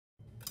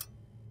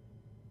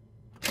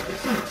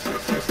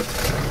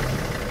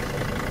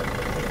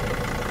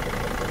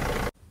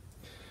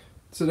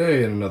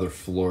Today in another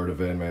Florida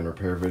Van Man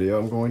repair video,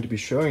 I'm going to be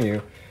showing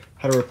you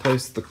how to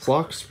replace the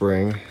clock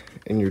spring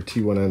in your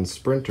T1N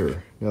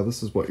Sprinter. Now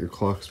this is what your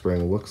clock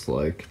spring looks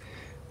like.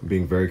 I'm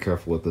being very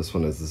careful with this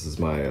one as this is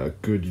my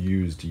good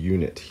used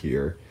unit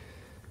here.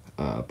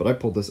 But I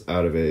pulled this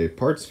out of a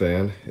parts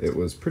van. It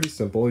was pretty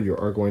simple. You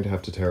are going to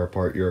have to tear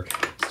apart your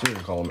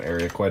steering column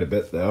area quite a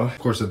bit though. Of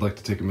course, I'd like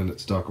to take a minute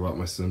to talk about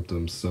my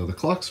symptoms. So the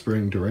clock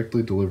spring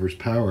directly delivers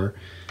power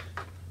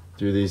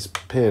through these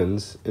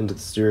pins into the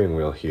steering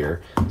wheel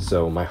here.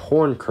 So my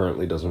horn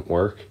currently doesn't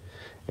work,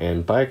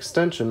 and by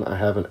extension I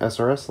have an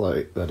SRS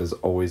light that is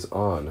always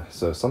on.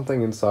 So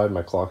something inside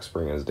my clock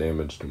spring is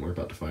damaged and we're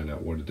about to find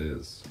out what it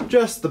is.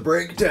 Just the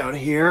breakdown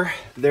here.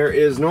 There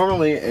is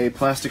normally a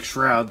plastic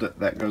shroud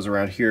that goes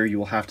around here. You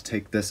will have to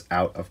take this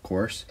out, of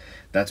course.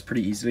 That's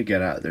pretty easy to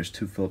get out. There's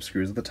 2 Phillips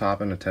screws at the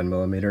top and a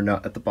 10mm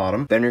nut at the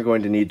bottom. Then you're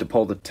going to need to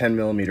pull the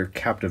 10mm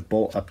captive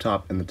bolt up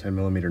top and the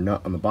 10mm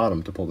nut on the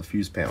bottom to pull the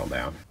fuse panel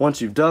down.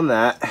 Once you've done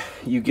that,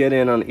 you get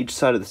in on each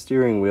side of the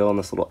steering wheel in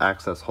this little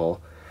access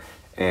hole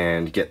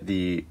and get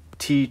the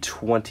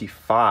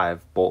T25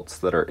 bolts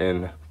that are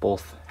in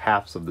both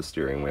halves of the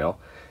steering wheel.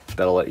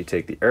 That'll let you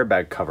take the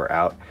airbag cover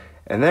out.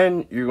 And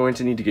then you're going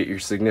to need to get your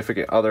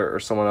significant other or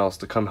someone else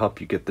to come help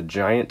you get the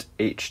giant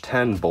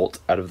H10 bolt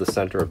out of the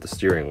center of the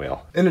steering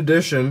wheel. In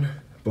addition,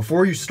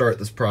 before you start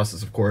this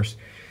process, of course,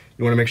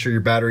 you want to make sure your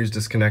battery's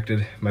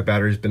disconnected. My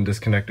battery's been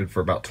disconnected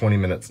for about 20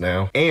 minutes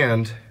now.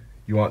 And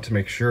you want to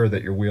make sure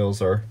that your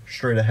wheels are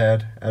straight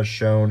ahead as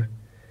shown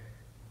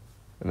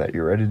and that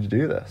you're ready to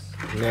do this.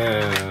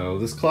 Now,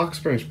 this clock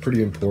spring is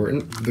pretty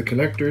important. The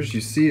connectors you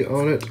see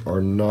on it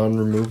are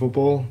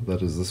non-removable.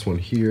 That is this one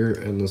here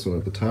and this one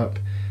at the top.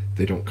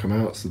 They don't come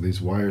out, so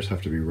these wires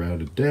have to be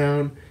routed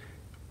down.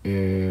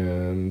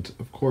 And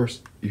of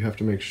course, you have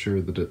to make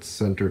sure that it's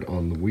centered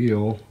on the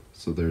wheel.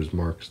 So there's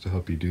marks to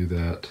help you do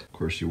that. Of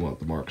course, you want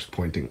the marks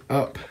pointing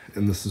up,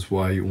 and this is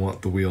why you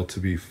want the wheel to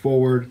be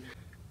forward.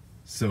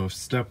 So if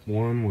step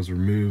 1 was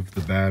remove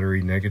the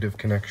battery negative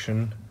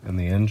connection and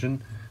the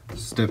engine,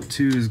 step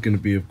 2 is going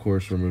to be, of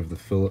course, remove the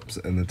Phillips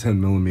and the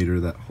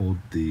 10mm that hold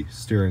the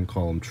steering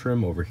column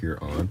trim over here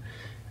on. And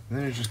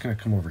then you're just going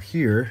to come over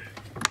here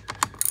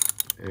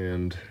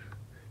and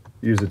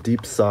use a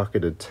deep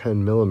socketed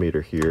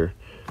 10mm here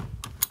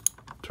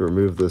to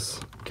remove this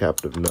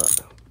captive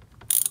nut.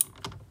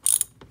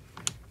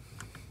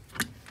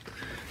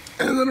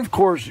 And then of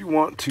course you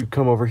want to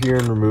come over here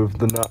and remove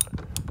the nut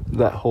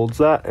that holds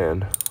that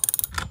in.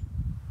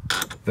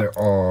 There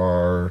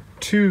are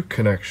 2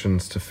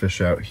 connections to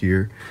fish out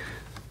here.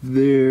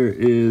 There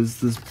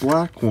is this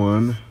black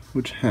one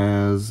which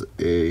has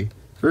a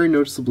very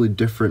noticeably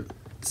different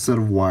set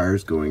of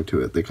wires going to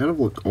it. They kind of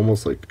look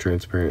almost like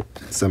transparent,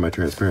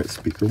 semi-transparent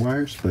speaker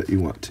wires, but you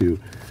want to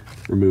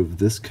remove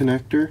this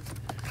connector.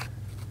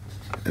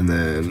 And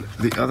then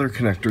the other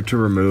connector to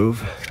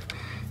remove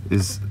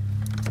is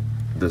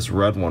this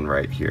red one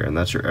right here, and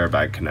that's your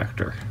airbag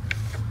connector.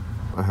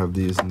 I have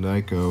these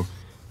Nyko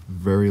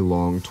very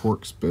long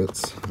Torx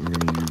bits. I'm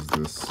going to use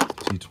this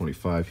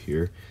T25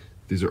 here.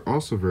 These are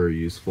also very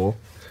useful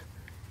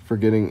for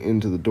getting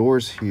into the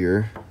doors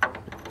here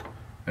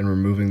and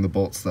removing the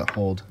bolts that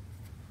hold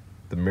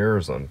the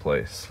mirrors in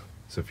place.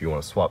 So if you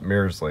want to swap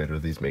mirrors later,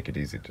 these make it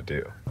easy to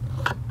do.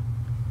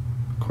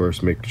 Of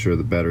course, make sure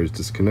the battery's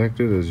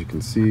disconnected. As you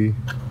can see,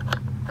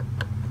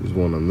 there's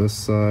one on this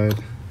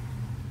side.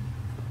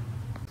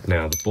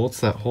 Now, the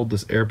bolts that hold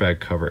this airbag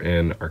cover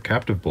in are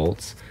captive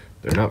bolts.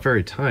 They're not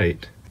very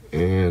tight,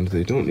 and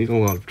they don't need a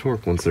lot of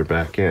torque once they're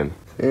back in.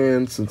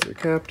 And since they're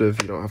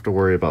captive, you don't have to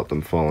worry about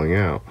them falling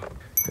out.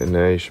 And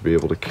now you should be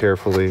able to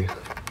carefully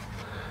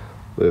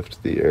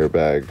lift the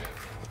airbag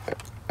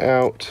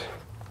out.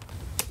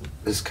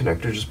 This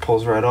connector just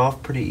pulls right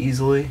off pretty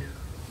easily.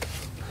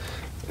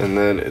 And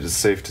then it is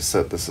safe to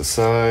set this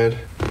aside.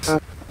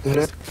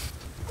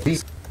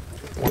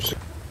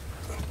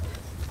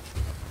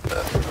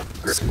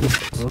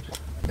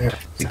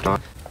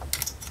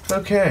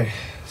 Okay,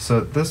 so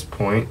at this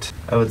point,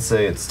 I would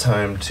say it's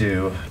time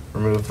to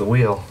remove the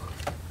wheel.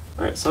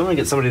 Alright, so I'm gonna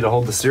get somebody to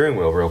hold the steering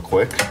wheel real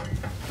quick.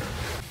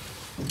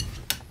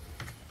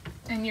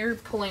 And you're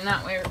pulling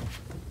that way,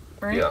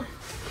 right? Yeah.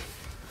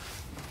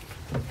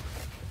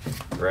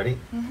 Ready?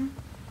 Mm-hmm.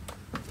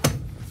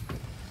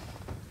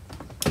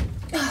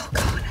 Oh,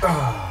 God.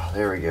 Oh,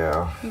 there we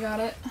go. You got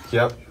it?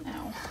 Yep.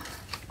 Ow.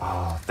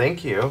 Oh,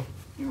 thank you.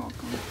 You're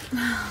welcome.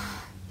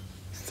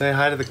 Say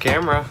hi to the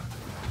camera.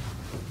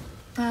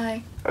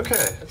 Hi.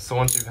 Okay, so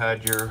once you've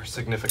had your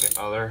significant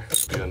other,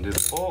 you undo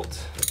the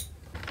bolt.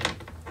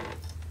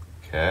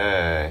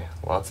 Okay,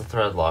 lots of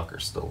thread locker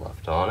still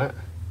left on it.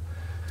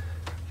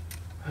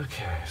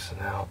 Okay, so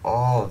now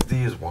all of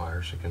these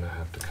wires are gonna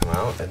have to come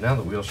out, and now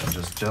the wheel should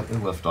just gently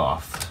lift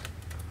off.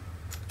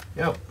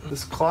 Yep,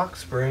 this clock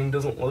spring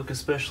doesn't look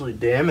especially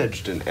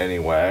damaged in any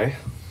way.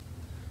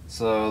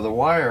 So the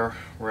wire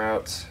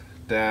routes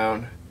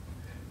down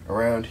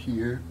around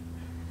here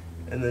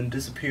and then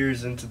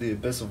disappears into the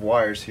abyss of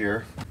wires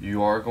here.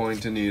 You are going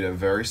to need a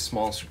very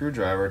small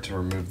screwdriver to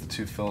remove the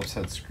two Phillips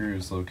head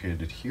screws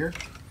located here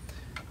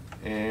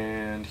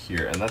and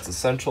here. And that's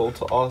essential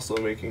to also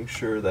making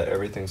sure that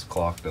everything's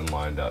clocked and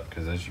lined up,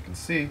 because as you can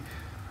see,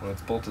 when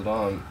it's bolted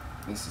on,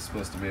 this is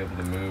supposed to be able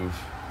to move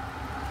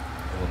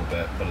a little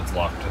bit, but it's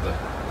locked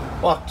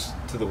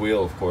to the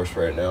wheel, of course,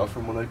 right now,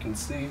 from what I can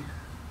see.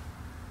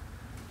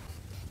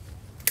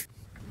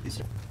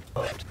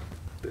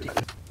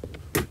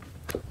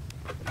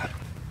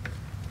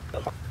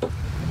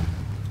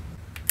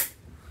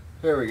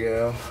 There we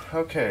go.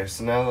 Okay,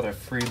 so now that I've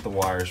freed the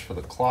wires for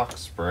the clock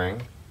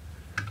spring,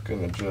 I'm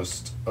gonna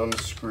just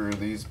unscrew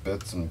these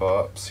bits and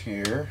bops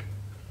here.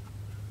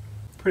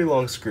 Pretty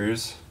long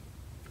screws.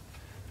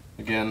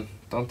 Again,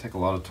 don't take a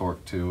lot of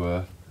torque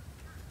to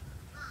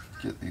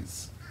get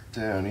these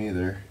down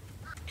either.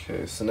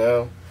 Okay, so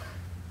now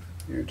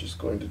you're just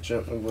going to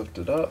gently lift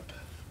it up.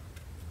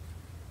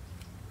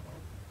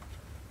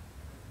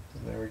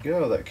 And there we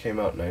go, that came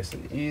out nice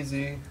and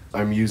easy.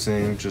 I'm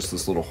using just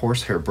this little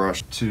horsehair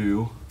brush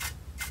to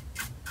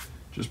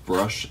just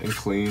brush and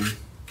clean,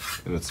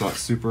 and it's not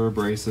super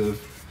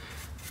abrasive.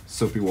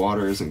 Soapy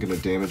water isn't going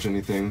to damage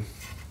anything.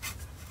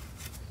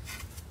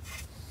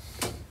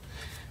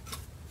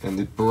 And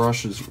the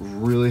brushes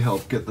really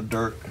help get the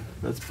dirt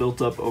that's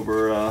built up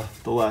over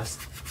the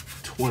last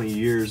 20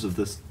 years of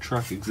this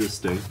truck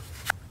existing.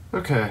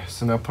 Okay,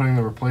 so now putting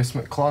the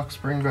replacement clock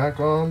spring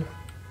back on.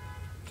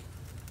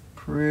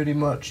 Pretty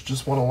much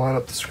just want to line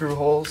up the screw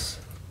holes.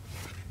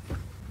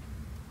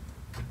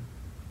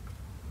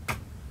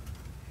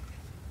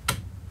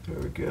 There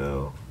we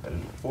go. I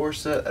didn't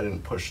force it, I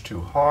didn't push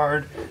too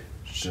hard.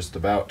 It's just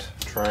about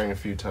trying a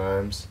few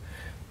times.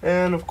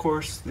 And of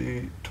course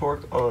the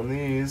torque on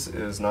these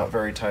is not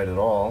very tight at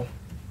all.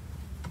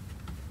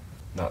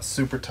 Not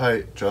super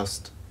tight,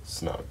 just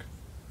snug.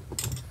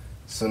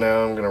 So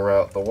now I'm going to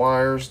route the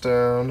wires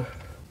down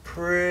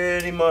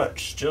pretty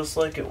much just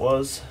like it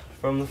was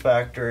from the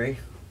factory.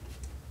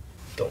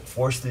 Don't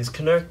force these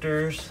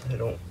connectors, they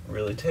don't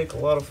really take a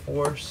lot of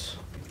force.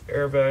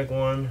 Airbag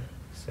one,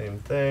 same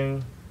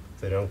thing.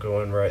 If they don't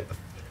go in right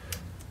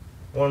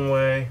one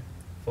way,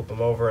 flip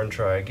them over and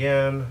try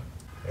again.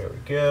 There we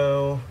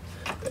go.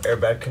 The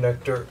airbag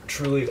connector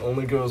truly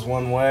only goes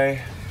one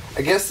way.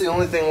 I guess the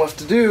only thing left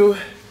to do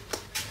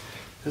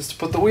is to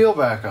put the wheel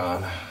back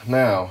on.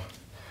 Now,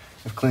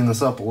 I've cleaned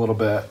this up a little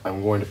bit.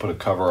 I'm going to put a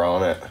cover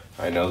on it.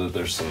 I know that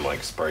there's some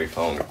like spray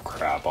foam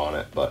crap on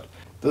it, but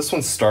this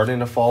one's starting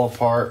to fall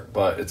apart,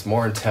 but it's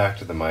more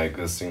intact than my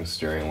existing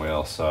steering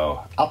wheel,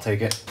 so I'll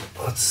take it.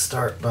 Let's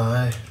start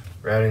by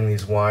routing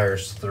these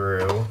wires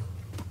through.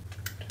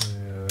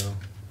 2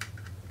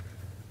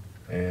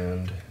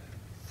 and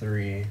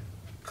 3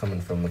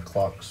 coming from the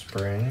clock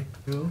spring.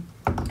 We'll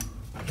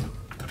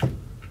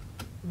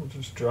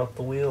just drop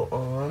the wheel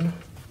on.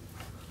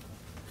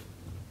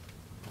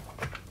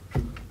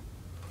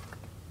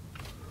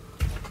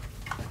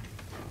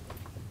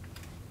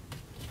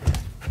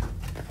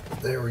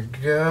 There we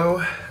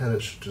go, and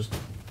it should just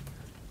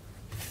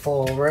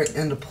fall right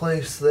into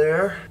place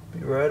there.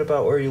 Be right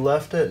about where you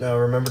left it. Now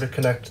remember to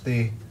connect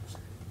the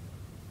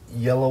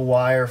yellow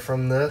wire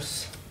from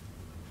this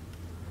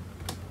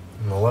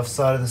on the left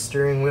side of the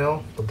steering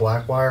wheel, the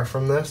black wire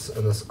from this,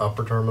 and this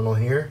upper terminal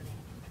here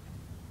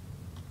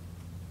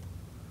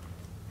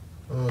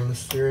on the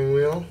steering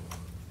wheel.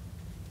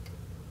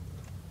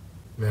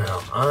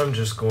 Now I'm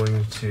just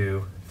going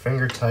to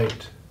finger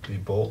tight the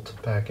bolt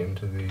back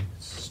into the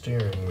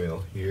steering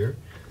wheel here.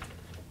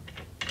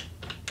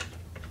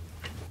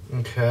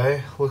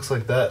 Okay, looks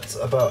like that's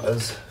about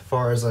as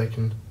far as I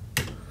can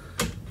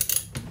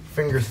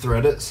finger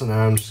thread it, so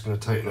now I'm just going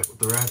to tighten it with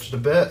the ratchet a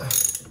bit.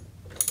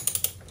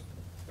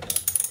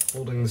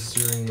 Holding the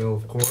steering wheel,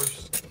 of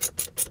course.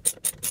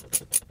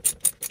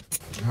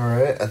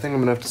 Alright, I think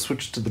I'm going to have to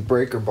switch to the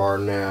breaker bar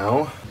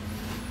now.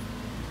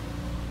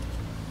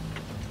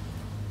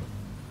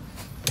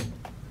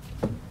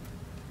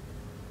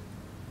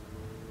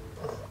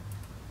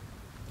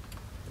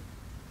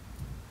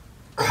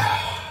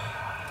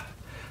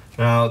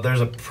 Now, there's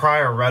a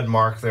prior red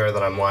mark there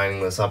that I'm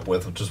lining this up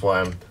with, which is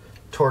why I'm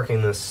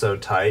torquing this so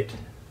tight.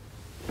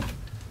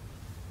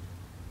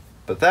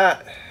 But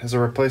that is a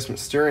replacement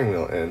steering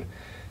wheel in.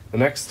 The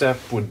next step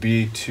would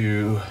be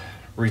to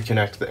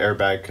reconnect the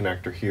airbag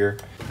connector here.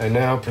 I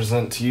now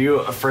present to you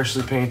a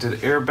freshly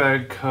painted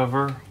airbag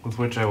cover with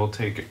which I will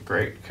take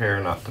great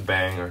care not to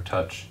bang or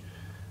touch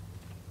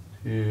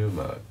too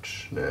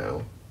much.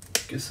 Now,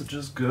 I guess it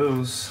just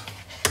goes.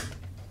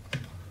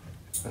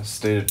 As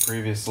stated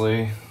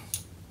previously,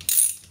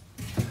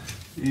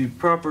 the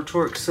proper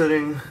torque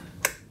setting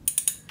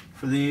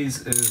for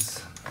these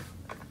is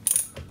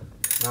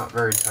not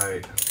very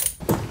tight.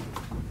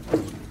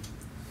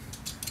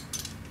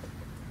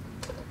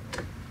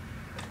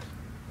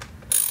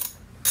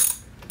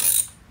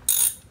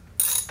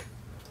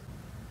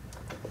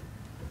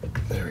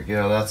 There we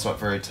go, that's not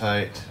very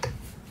tight.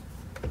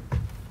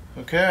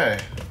 Okay,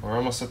 we're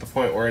almost at the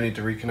point where I need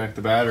to reconnect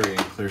the battery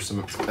and clear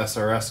some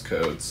SRS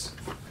codes.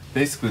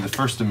 Basically, the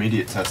first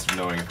immediate test of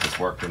knowing if this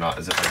worked or not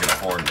is if I get a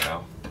horn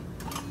now.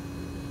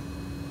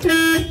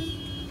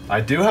 I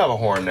do have a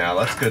horn now,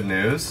 that's good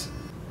news.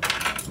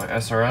 My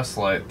SRS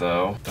light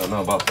though, don't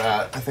know about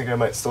that. I think I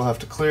might still have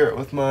to clear it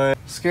with my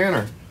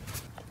scanner.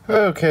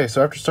 Okay,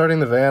 so after starting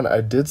the van,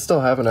 I did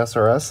still have an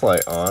SRS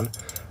light on,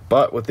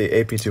 but with the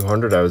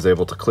AP200 I was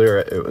able to clear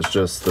it. It was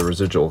just the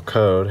residual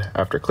code.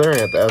 After clearing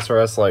it, the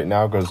SRS light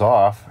now goes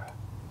off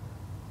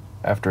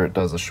after it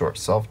does a short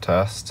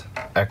self-test.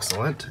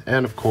 Excellent.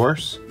 And of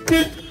course,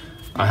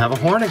 I have a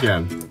horn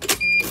again.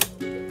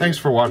 Thanks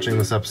for watching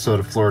this episode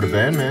of Florida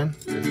Van Man.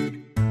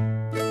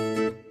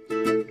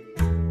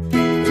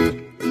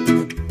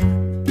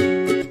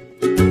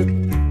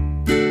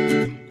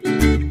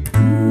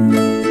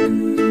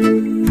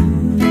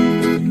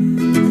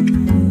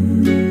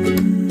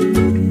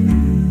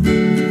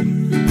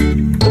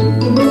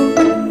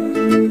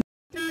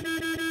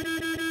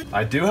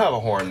 I do have a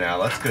horn now,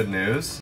 that's good news.